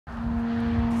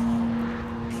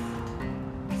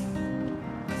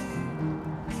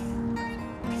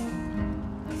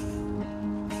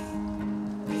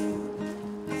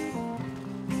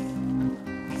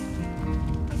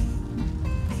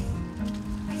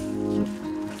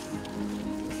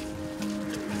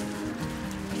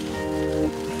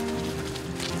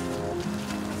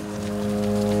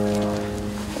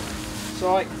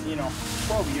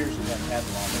12 years we haven't had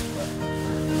llamas, but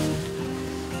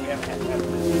we haven't had them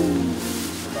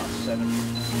for about 7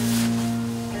 years.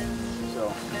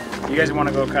 So, you guys want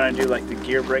to go kind of do like the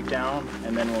gear breakdown,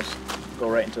 and then we'll go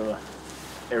right into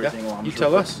everything llamas. You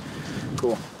tell us.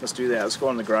 Cool. Let's do that. Let's go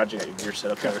in the garage. You got your gear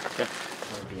set up there. Okay.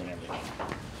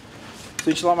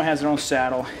 So each llama has their own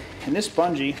saddle, and this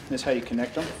bungee is how you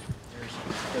connect them.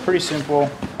 Pretty simple,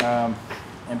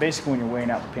 and basically when you're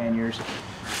weighing out the panniers,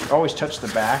 always touch the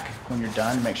back when you're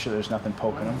done. Make sure there's nothing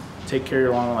poking them. Take care of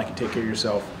your llama like you take care of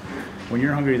yourself. When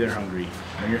you're hungry, they're hungry.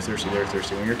 When you're thirsty, they're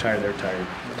thirsty. When you're tired, they're tired.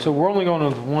 So we're only going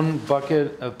with 1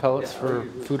 bucket of pellets for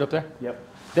food up there? Yep.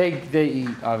 They eat,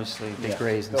 obviously. They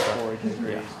graze and stuff.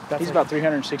 Yeah. He's about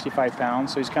 365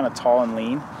 pounds, so he's kind of tall and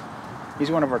lean. He's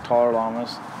one of our taller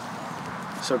llamas.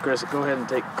 So Chris, go ahead and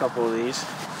take a couple of these.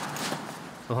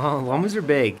 Oh, llamas are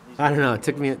big. I don't know. It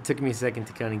took me a second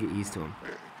to kind of get used to them.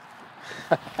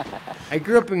 I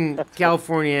grew up in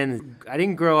California, and I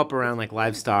didn't grow up around like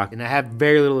livestock, and I have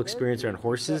very little experience around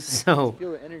horses, so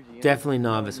definitely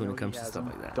novice when it comes to stuff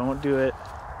like that. Don't do it.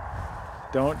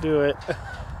 Don't do it.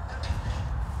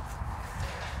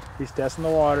 He's testing the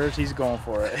waters. He's going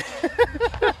for it.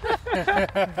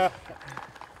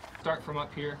 Start from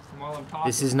up here, from while I'm talking.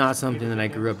 This is not something that I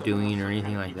grew up doing or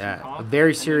anything like that. A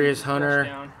very serious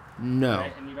hunter, no.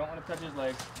 And you don't want to touch his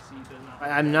legs.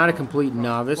 I'm not a complete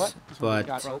novice, but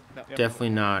definitely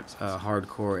not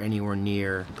hardcore anywhere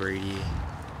near Brady.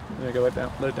 There, go let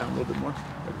it down a little bit more,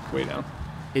 way down.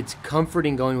 It's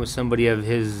comforting going with somebody of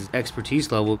his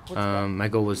expertise level. My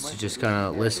goal was to just kind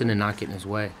of listen and not get in his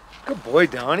way. Good boy,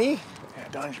 Donnie. Yeah,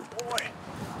 Donnie's your boy.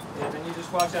 Yeah, then you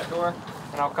just watch that door,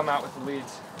 and I'll come out with the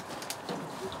leads.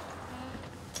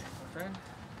 Friend?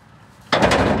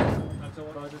 That's the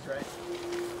one I was just right.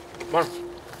 Come on.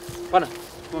 Wanna,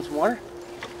 you want some water?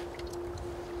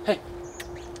 Hey.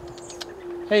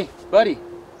 Hey, buddy.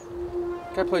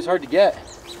 That plays hard to get.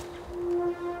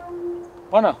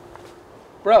 Wanna?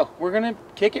 Bro, we're gonna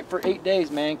kick it for 8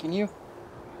 days, man. Can you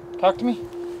talk to me?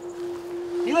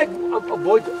 He like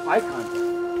avoids eye contact.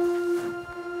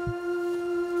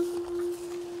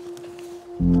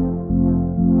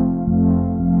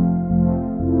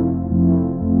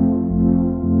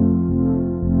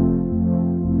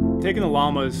 Taking the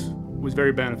llamas was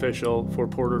very beneficial for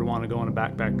Porter to want to go on a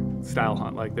backpack style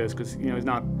hunt like this, because he's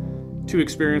not too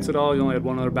experienced at all. He only had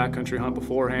one other backcountry hunt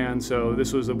beforehand, so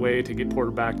this was a way to get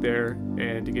Porter back there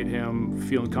and to get him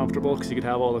feeling comfortable, because he could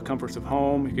have all the comforts of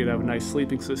home, he could have a nice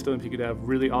sleeping system, he could have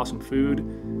really awesome food.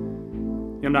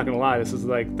 I'm not gonna lie, this is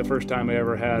like the first time I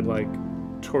ever had like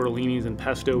tortellinis and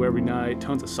pesto every night,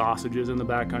 tons of sausages in the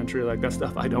backcountry, like that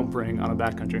stuff I don't bring on a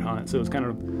backcountry hunt. So it's kind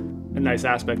of a nice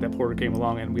aspect that Porter came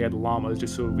along and we had llamas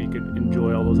just so we could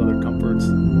enjoy all those other comforts.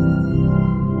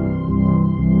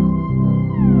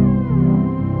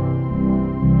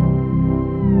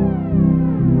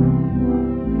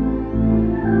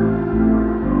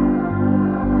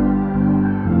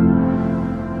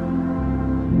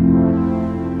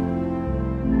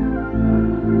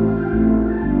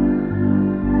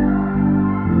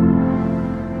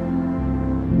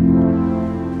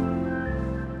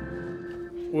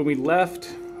 When we left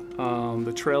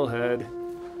the trailhead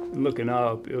and looking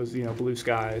up, it was blue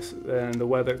skies, and the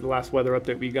last weather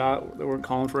update we got, they weren't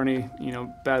calling for any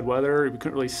bad weather. We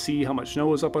couldn't really see how much snow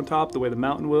was up on top, the way the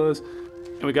mountain was,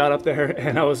 and we got up there,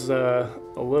 and I was a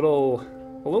little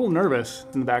nervous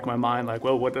in the back of my mind, like,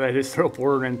 well, what did I just throw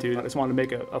Porter into? I just wanted to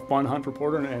make a fun hunt for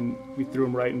Porter, and we threw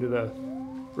him right into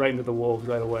the wolves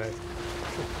right away.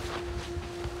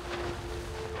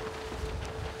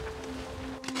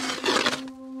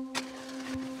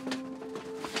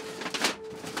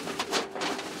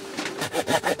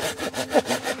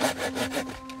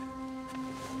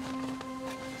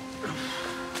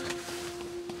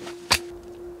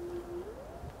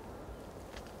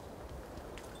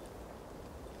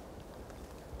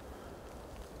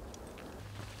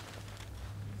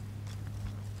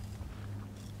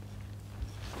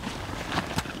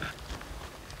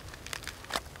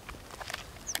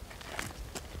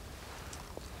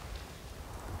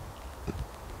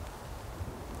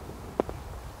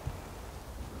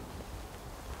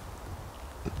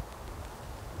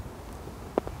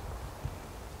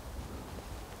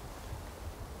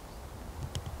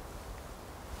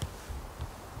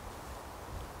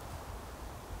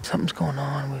 Something's going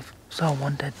on. We saw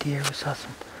one dead deer. We saw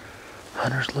some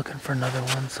hunters looking for another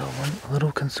one. So one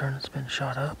little concern has been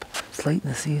shot up. It's late in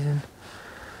the season.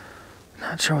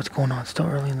 Not sure what's going on. Still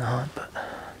early in the hunt, but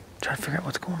try to figure out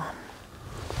what's going on.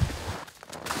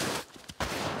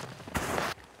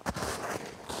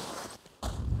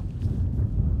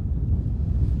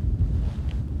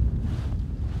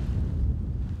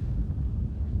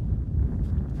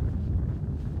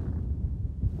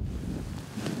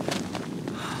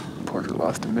 Porter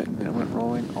lost a mitten and went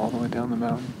rolling all the way down the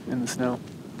mountain in the snow.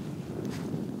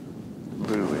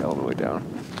 Literally all the way down.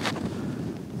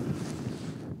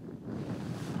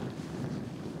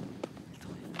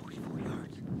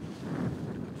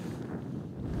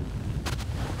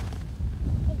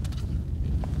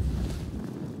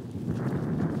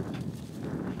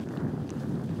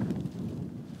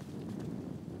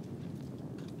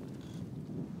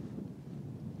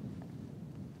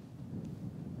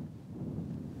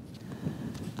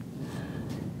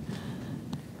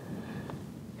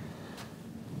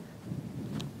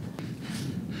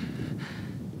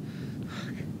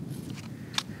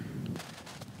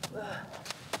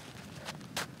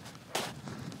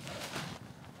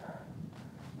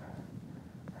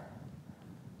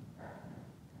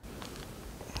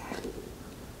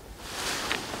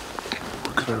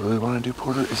 What I really want to do,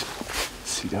 Porter, is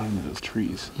see down into those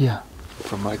trees. Yeah.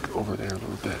 From like over there a little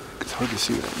bit. It's hard to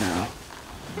see right now.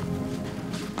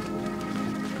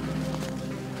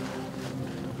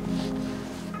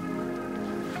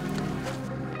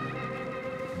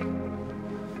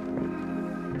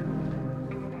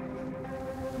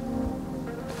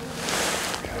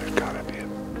 There's gotta be a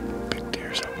big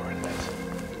deer somewhere in this.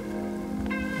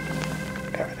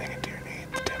 Everything a deer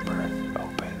needs: timber,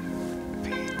 open,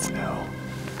 feed, snow,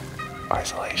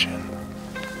 isolation.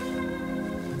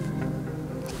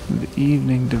 The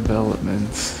evening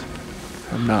developments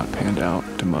have not panned out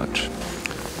to much.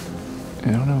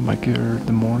 I don't know, I might give her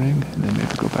the morning and then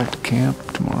maybe go back to camp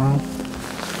tomorrow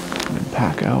and then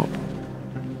pack out.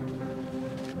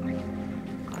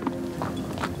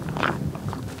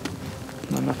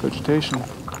 Not enough vegetation.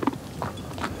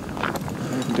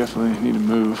 I definitely need to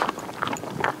move.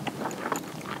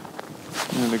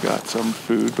 And I got some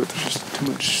food, but there's just too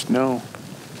much snow.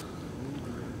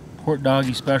 Pork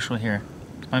doggy special here.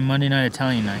 My Monday night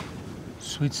Italian night.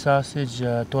 Sweet sausage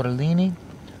tortellini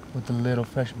with a little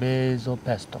fresh basil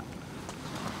pesto.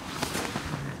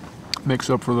 Makes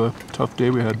up for the tough day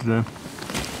we had today.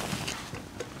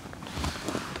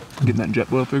 Getting that jet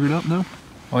boil figured out now?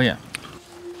 Oh yeah.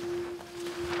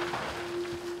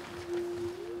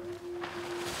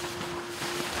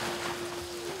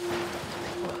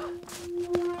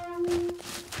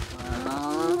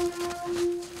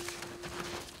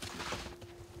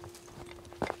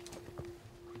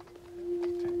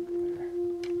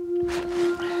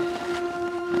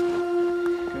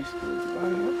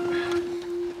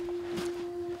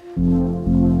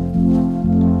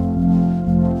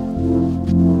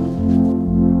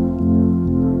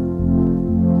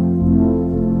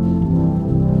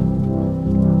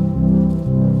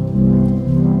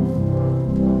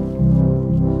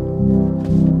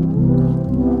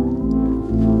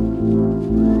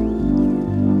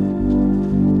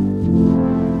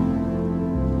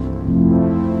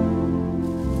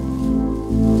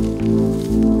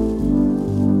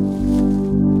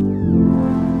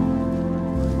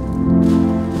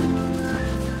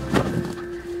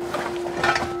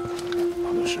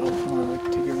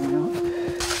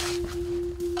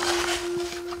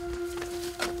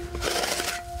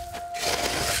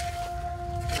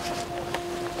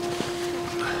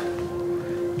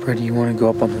 Brady, you want to go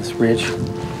up on this ridge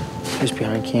just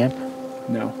behind camp?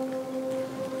 No.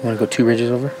 You want to go 2 ridges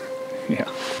over? Yeah.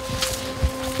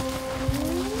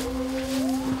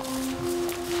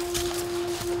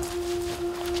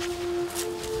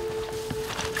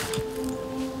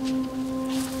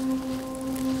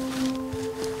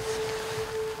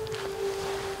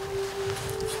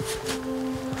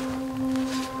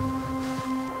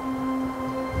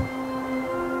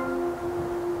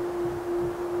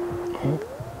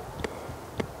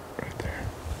 Right there.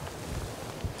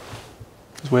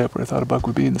 It's way up where I thought a buck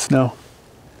would be in the snow.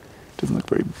 Doesn't look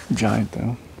very giant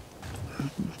though.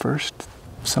 First,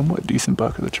 somewhat decent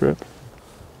buck of the trip.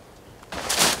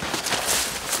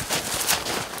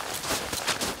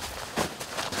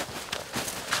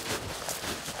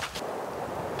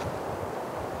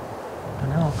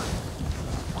 An elk.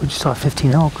 We just saw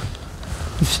 15 elk.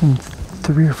 We've seen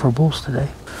 3 or 4 bulls today.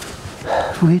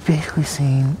 We've basically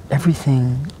seen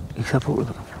everything except what we're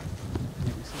looking for.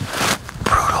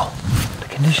 Brutal. The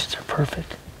conditions are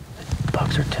perfect. The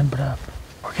bucks are timbered up.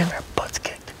 We're getting our butts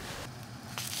kicked.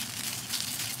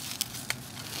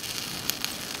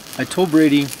 I told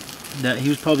Brady that he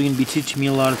was probably going to be teaching me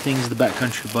a lot of things in the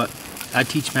backcountry, but I'd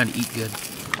teach him how to eat good.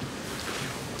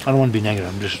 I don't want to be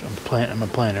negative. I'm a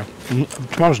planner.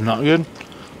 If tomorrow's not good,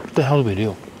 what the hell do we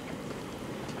do?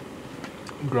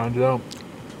 Grind it out.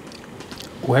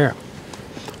 Where?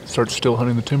 Start still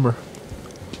hunting the timber.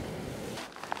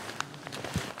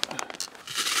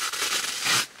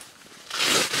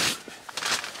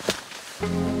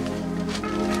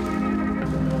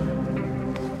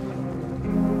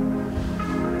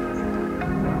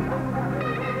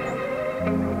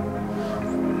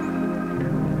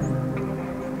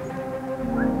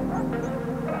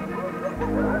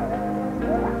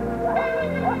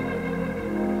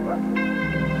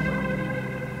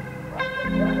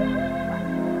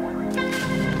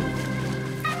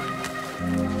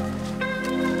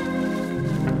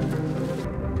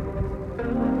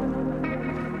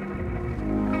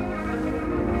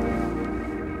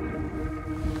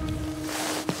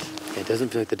 Doesn't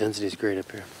feel like the density is great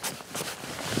up here.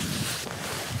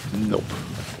 Nope.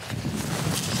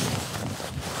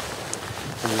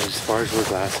 I mean, as far as we're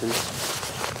glassing,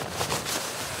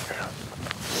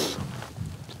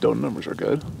 Doe numbers are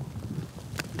good.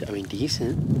 I mean,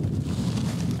 decent.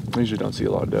 I usually don't see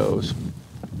a lot of does.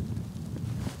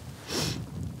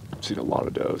 I've seen a lot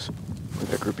of does. Like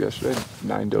that group yesterday,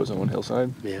 9 does on one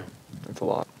hillside. Yeah. That's a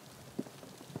lot.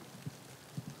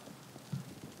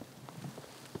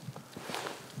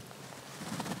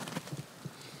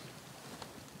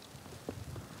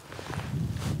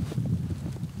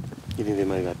 You think they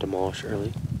might have got demolished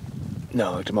early?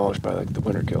 No, like demolished by like the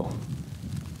winter kill.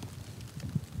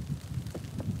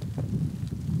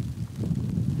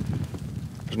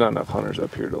 There's not enough hunters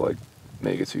up here to like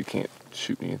make it so you can't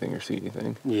shoot anything or see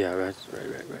anything. Yeah, right.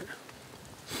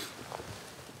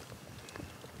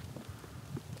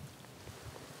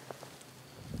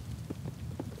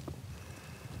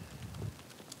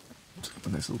 A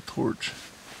nice little torch.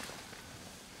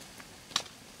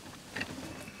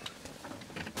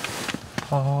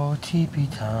 Oh, teepee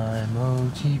time,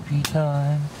 oh, teepee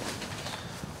time.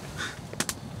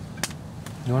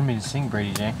 You wanted me to sing,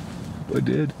 Brady J? I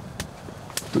did.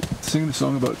 But singing a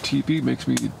song about teepee makes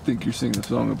me think you're singing a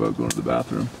song about going to the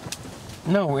bathroom.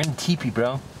 No, we're in teepee,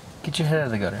 bro. Get your head out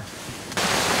of the gutter.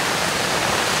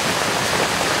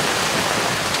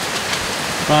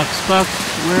 Bucks,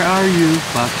 where are you?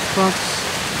 Bucks.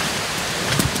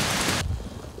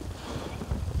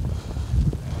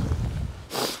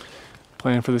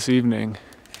 Plan for this evening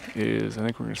is I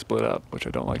think we're going to split up, which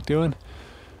I don't like doing.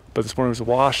 But this morning was a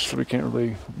wash, so we can't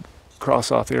really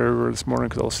cross off the area we were this morning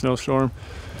because of the snowstorm.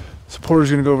 So Porter's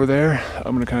going to go over there.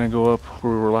 I'm going to kind of go up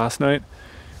where we were last night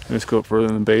and just go up further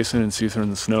in the basin and see if they're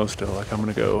in the snow still. Like I'm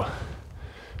going to go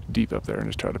deep up there and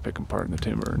just try to pick them apart in the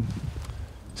timber and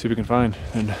see what we can find.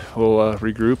 And we'll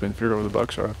regroup and figure out where the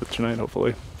bucks are for tonight,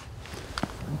 hopefully.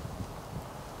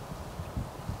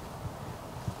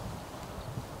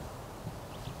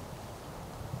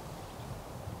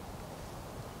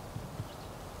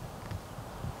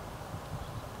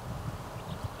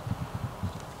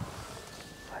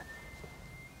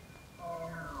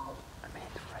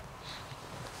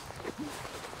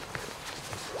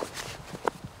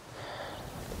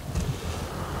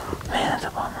 Man, that's a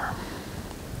bummer.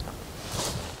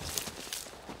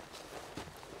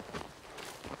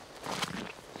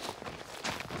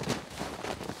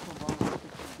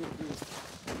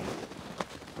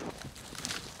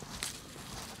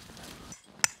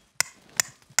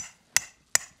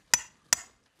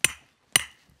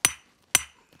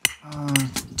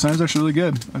 Sounds actually really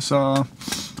good. I saw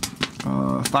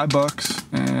 5 bucks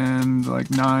and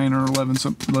like 9 or 11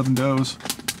 does.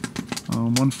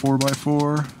 One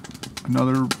 4x4,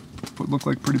 another what looked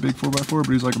like pretty big 4x4,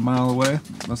 but he's like a mile away.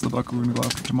 That's the buck we're gonna go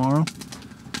after tomorrow.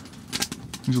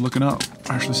 He's looking up,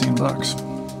 actually seeing bucks.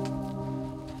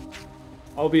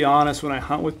 I'll be honest, when I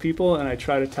hunt with people and I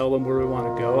try to tell them where we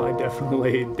want to go, I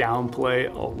definitely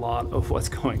downplay a lot of what's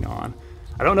going on.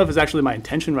 I don't know if it's actually my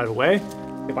intention right away.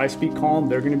 If I speak calm,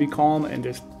 they're going to be calm and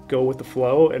just go with the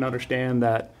flow and understand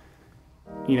that,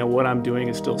 you know, what I'm doing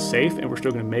is still safe and we're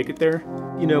still going to make it there.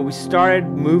 You know, we started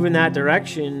moving that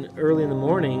direction early in the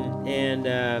morning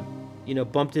and, you know,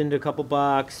 bumped into a couple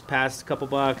bucks, passed a couple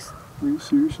bucks. Are you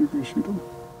seriously gonna shoot him?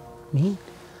 Me?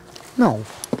 No.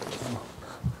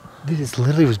 This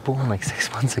literally was born like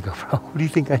 6 months ago, bro. What do you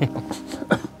think I am?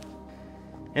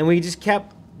 And we just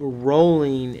kept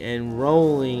rolling and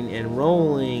rolling and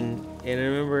rolling. And I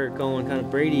remember going kind of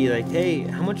Brady, like, hey,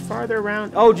 how much farther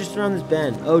around? Oh, just around this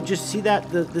bend. Oh, just see that,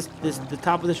 the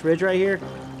top of this ridge right here?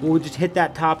 We'll just hit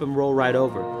that top and roll right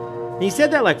over. And he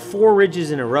said that like 4 ridges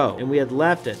in a row. And we had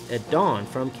left at dawn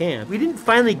from camp. We didn't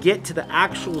finally get to the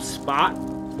actual spot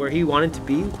where he wanted to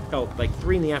be until like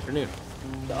 3 in the afternoon.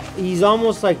 He's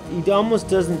almost like, he almost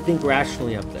doesn't think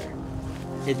rationally up there.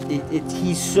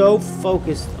 He's so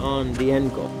focused on the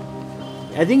end goal.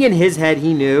 I think in his head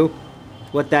he knew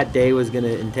what that day was going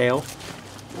to entail.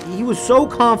 He was so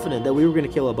confident that we were going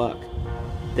to kill a buck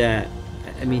that,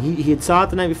 I mean, he had saw it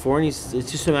the night before and it's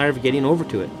just a matter of getting over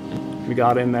to it. We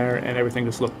got in there and everything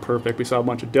just looked perfect. We saw a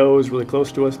bunch of does really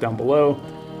close to us down below.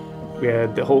 We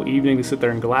had the whole evening to sit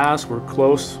there and glass. We're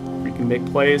close. We can make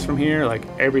plays from here. Like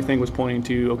everything was pointing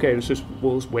to, okay,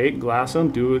 we'll just wait, glass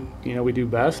them, do it, you know, we do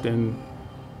best, and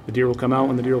the deer will come out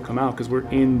when the deer will come out because we're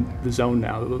in the zone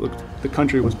now. The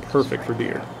country was perfect for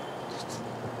deer.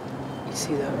 You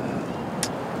see that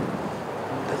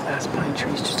last pine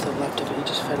trees just to the left of it, he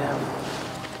just fed out.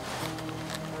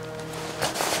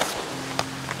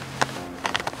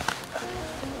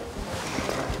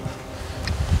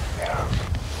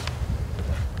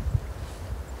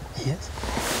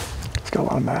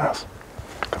 a mass.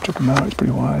 Come check him out, he's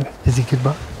pretty wide. Is he a good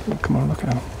buck? Yeah, come on, look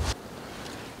at him.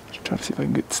 Try to see if I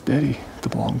can get steady with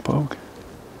the long poke.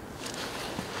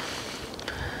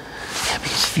 Yeah,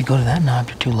 because if you go to that knob,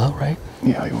 you're too low, right?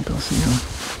 Yeah, you won't be able to see him.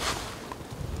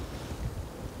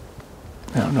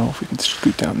 I don't know if we can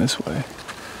scoot down this way.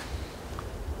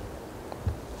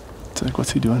 It's like,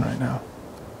 what's he doing right now?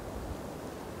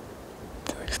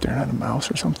 Is he like staring at a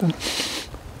mouse or something?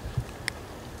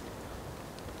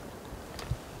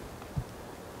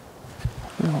 I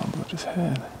really want to touch his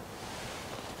head.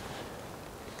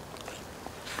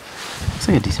 It's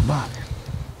like a decent buck.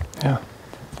 Yeah.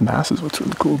 The mass is what's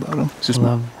really cool about him. It's just,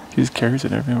 he just carries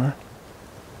it everywhere.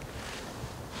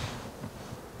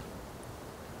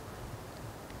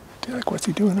 Dude, like, what's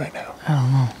he doing right now? I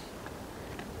don't know.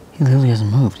 He literally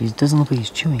hasn't moved. He doesn't look like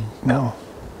he's chewing. No.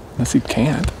 Unless he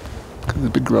can't. Because of the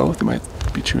big growth, he might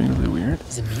be chewing really weird.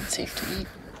 Is the meat safe to eat?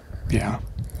 Yeah.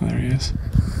 Oh, there he is.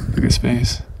 Look at his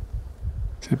face.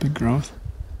 See that big growth?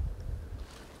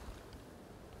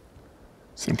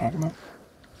 See what I'm talking about?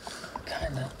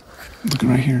 Kinda. Look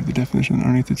right here, the definition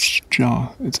underneath its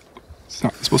jaw. It's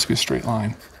supposed to be a straight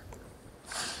line.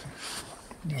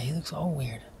 Yeah, he looks all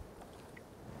weird.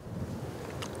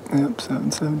 Yep,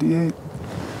 778.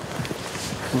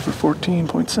 Over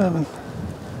 14.7.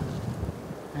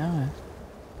 Alright.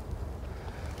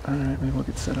 Alright, maybe we'll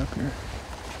get set up here.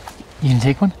 You gonna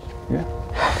take one? Yeah.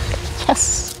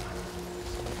 Yes!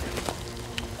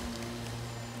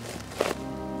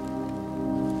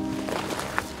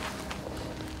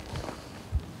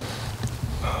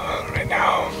 Right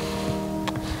now,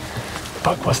 the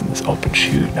buck was in this open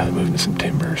chute. Now they're moving to some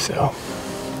timber, so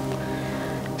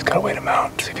just gotta wait him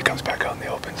out, see if he comes back out in the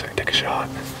open so I can take a shot.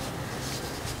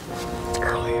 It's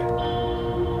early.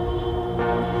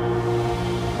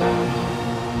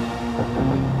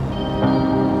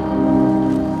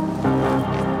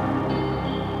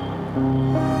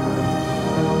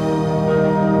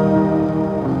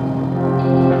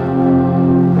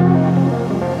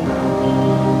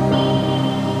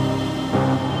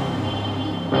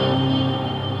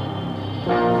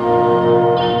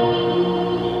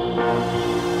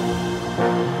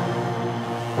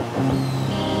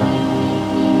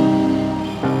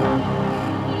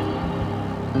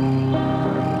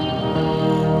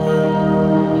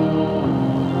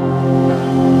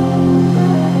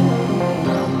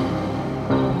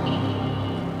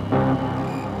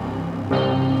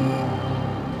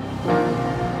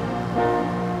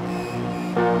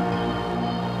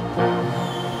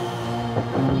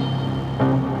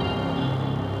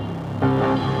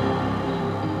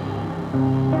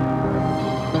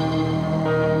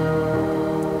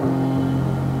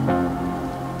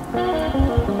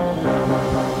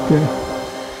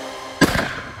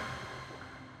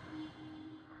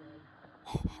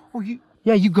 Oh,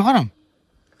 yeah, you got him.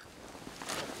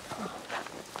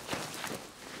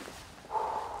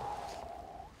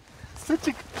 Such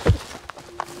a...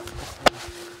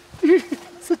 Dude,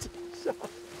 such a shot.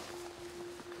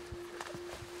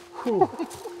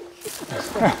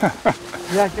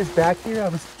 Yeah, just back here, I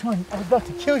was about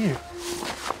to kill you. You're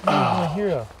my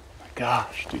hero. My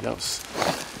gosh, dude, that was...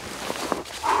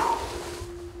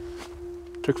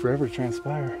 Took forever to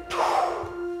transpire.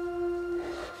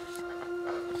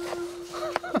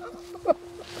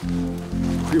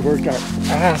 We worked our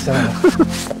ass off.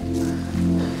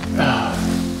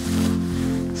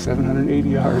 780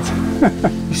 yards.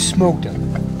 You smoked him.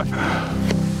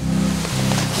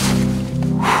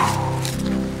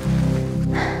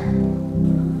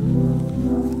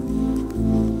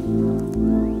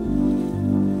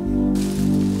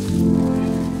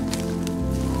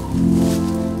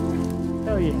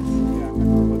 Hell yes.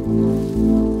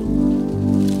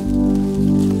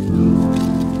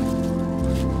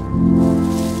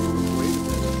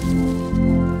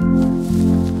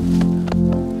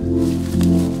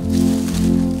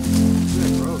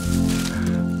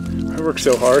 I work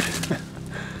so hard,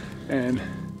 and I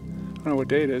don't know what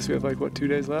day it is. We have like, what, 2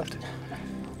 days left?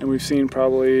 And we've seen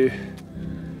probably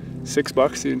 6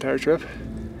 bucks the entire trip,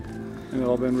 and they've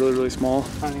all been really, really small.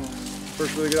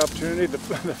 First really good opportunity, the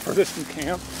furthest from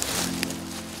camp.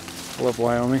 I love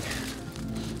Wyoming.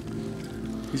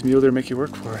 These mule deer make you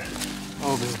work for it.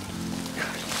 Oh, dude.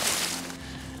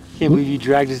 Can't believe you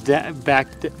dragged us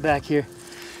back here.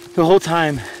 The whole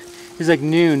time, it was like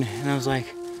noon, and I was like,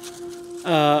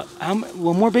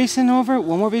 one more basin over?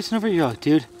 You're like,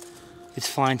 dude, it's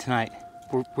flying tonight.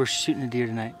 We're shooting a deer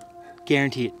tonight.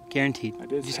 Guarantee it, guaranteed. I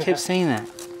did You just say kept that. saying that.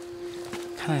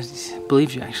 Kind of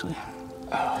believed you, actually.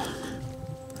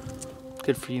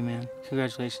 Good for you, man.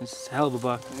 Congratulations. It's a hell of a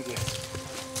buck. Thank you.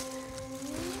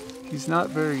 He's not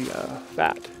very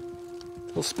fat, a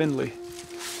little spindly.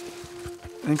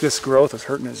 I think this growth is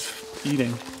hurting his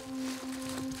eating.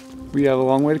 We have a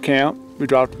long way to camp. We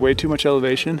dropped way too much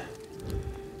elevation.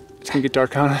 It's gonna get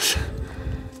dark on us.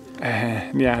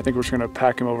 And yeah, I think we're just gonna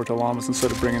pack him over to Llamas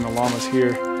instead of bringing the Llamas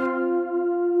here.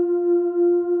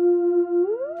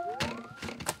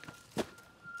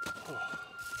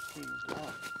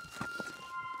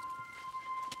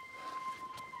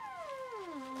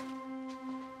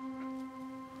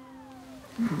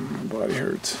 My body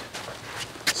hurts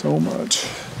so much.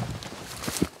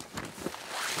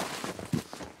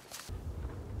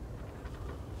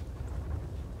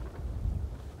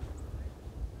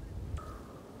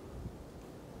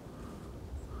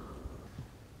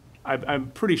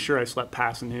 I'm pretty sure I slept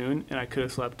past noon, and I could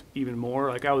have slept even more.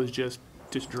 Like, I was just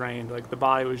drained. Like, the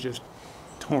body was just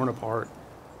torn apart.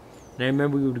 And I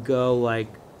remember we would go like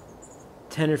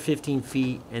 10 or 15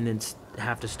 feet and then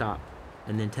have to stop.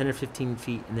 And then 10 or 15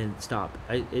 feet and then stop.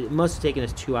 It must have taken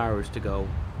us 2 hours to go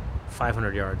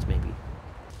 500 yards maybe.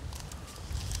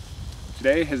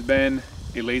 Today has been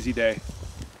a lazy day.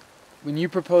 When you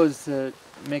proposed to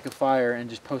make a fire and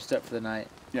just post up for the night,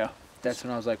 Yeah. that's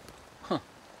when I was like,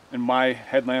 And my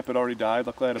headlamp had already died.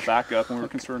 Luckily, I had a backup, and we were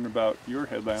concerned about your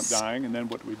headlamp dying. And then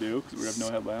what do we do? Because we have no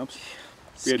headlamps.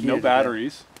 We had no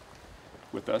batteries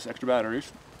with us, extra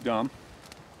batteries. Dumb.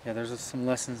 yeah, there's some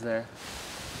lessons there.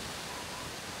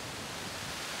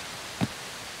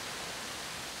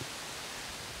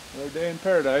 Another day in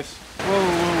paradise. Whoa, whoa,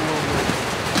 whoa, whoa.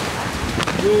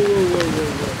 Whoa, whoa, whoa,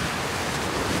 whoa, whoa.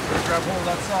 Better grab hold of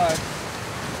that side.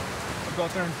 I'll go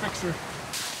out there and fix her.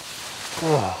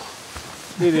 Whoa.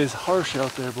 It is harsh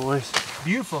out there, boys.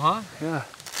 Beautiful, huh? Yeah.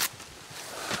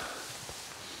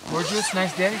 Gorgeous,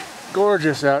 nice day.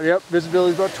 Gorgeous out. Yep.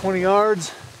 Visibility about 20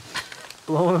 yards.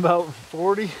 Blowing about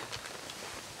 40.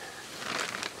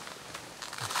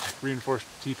 Reinforced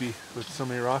teepee with so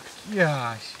many rocks.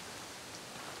 Gosh.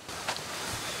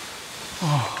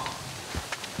 Oh.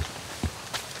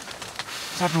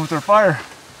 What's happening with our fire?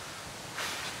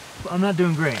 I'm not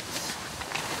doing great.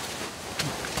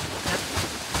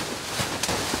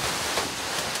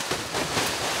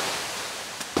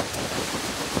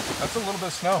 That's a little bit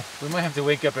of snow. We might have to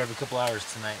wake up every couple hours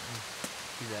tonight and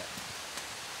do that.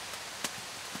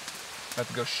 I have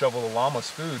to go shovel the llama's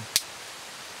food.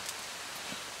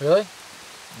 Really?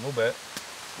 A little bit.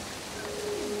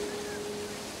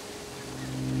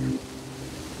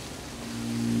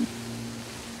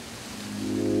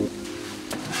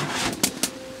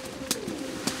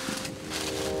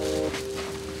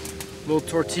 Little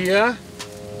tortilla,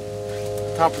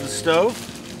 top of the stove.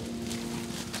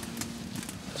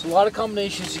 There's a lot of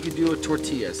combinations you can do with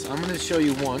tortillas. I'm going to show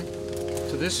you one.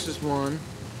 So this is one.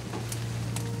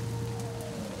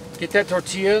 Get that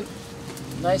tortilla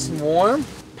nice and warm.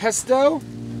 Pesto.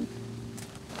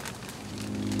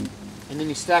 And then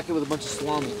you stack it with a bunch of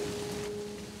salami.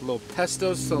 A little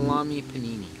pesto salami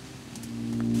panini.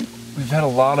 We've had a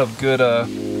lot of good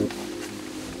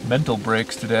mental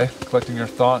breaks today, collecting your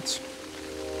thoughts,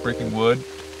 breaking wood,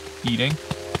 eating.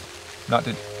 We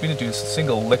didn't do a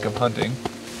single lick of hunting.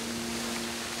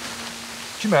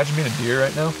 Could you imagine being a deer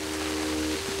right now?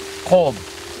 Cold.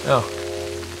 Oh,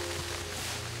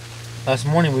 Last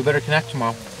morning, we better connect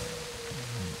tomorrow.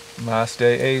 last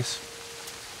day ace.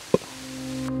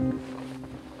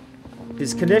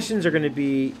 His conditions are going to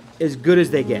be as good as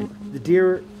they get. The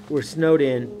deer were snowed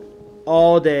in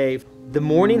all day. The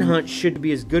morning hunt should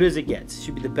be as good as it gets.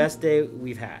 Should be the best day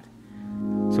we've had.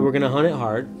 So we're going to hunt it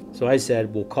hard. So I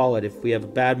said we'll call it. If we have a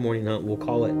bad morning hunt, we'll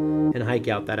call it and hike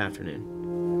out that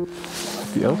afternoon.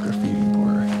 The elk are feeding,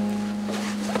 Porter.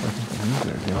 I think the news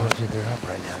are Oh, dude, they're up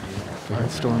right now, dude. They got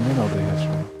stormed in all day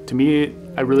yesterday. To me,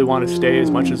 I really wanted to stay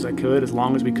as much as I could, as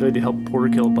long as we could, to help Porter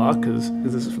kill a buck, because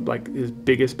this is like his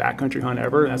biggest backcountry hunt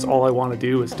ever. That's all I want to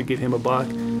do, is to get him a buck.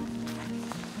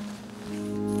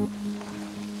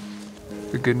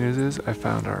 The good news is I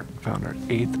found our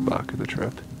 8th buck of the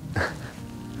trip.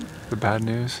 The bad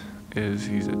news is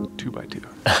he's a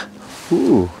 2x2.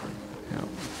 Ooh. Yeah.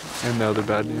 And the other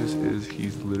bad news is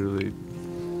he's literally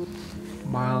 1.5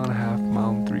 miles,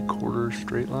 1.75 miles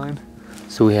straight line.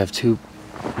 So we have 2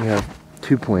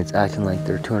 points acting like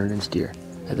they're 200-inch deer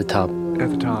at the top. At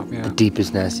the top, yeah. The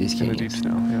deepest, nastiest In the canyons. deep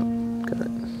snow, yeah. Got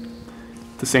it.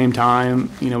 At the same time,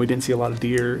 we didn't see a lot of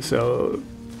deer, so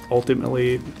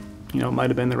ultimately, it might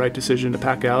have been the right decision to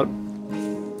pack out.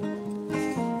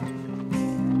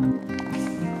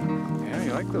 Yeah,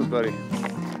 you like those, buddy.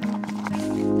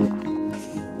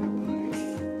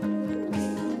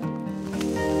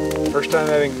 First time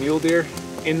having mule deer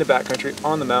in the backcountry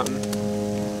on the mountain,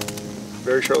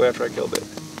 very shortly after I killed it.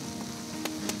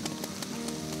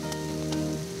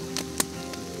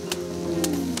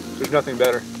 There's nothing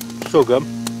better. So good.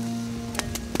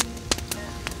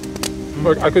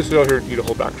 Look, I could sit out here and eat a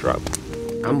whole back strap.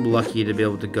 I'm lucky to be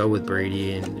able to go with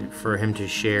Brady and for him to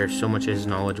share so much of his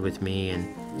knowledge with me.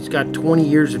 And he's got 20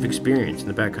 years of experience in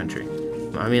the backcountry.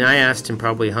 I mean, I asked him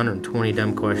probably 120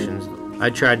 dumb questions. I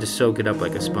tried to soak it up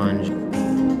like a sponge.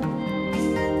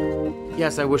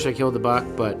 Yes, I wish I killed the buck,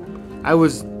 but I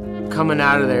was coming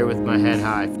out of there with my head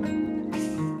high.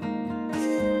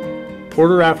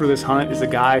 Porter, after this hunt, is a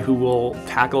guy who will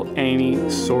tackle any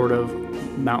sort of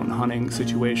mountain hunting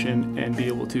situation and be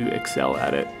able to excel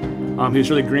at it. He was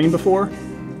really green before,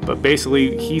 but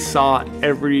basically he saw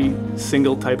every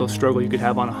single type of struggle you could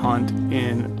have on a hunt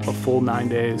in a full 9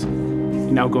 days.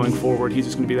 And now going forward, he's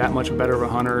just going to be that much better of a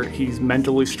hunter. He's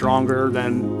mentally stronger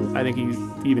than I think he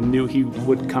even knew he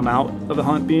would come out of the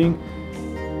hunt being.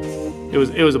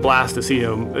 It was a blast to see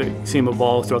him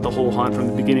evolve throughout the whole hunt, from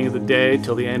the beginning of the day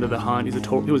till the end of the hunt. He was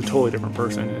a totally different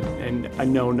person, and I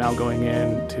know now going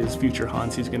into his future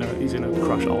hunts, he's gonna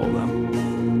crush all of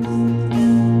them.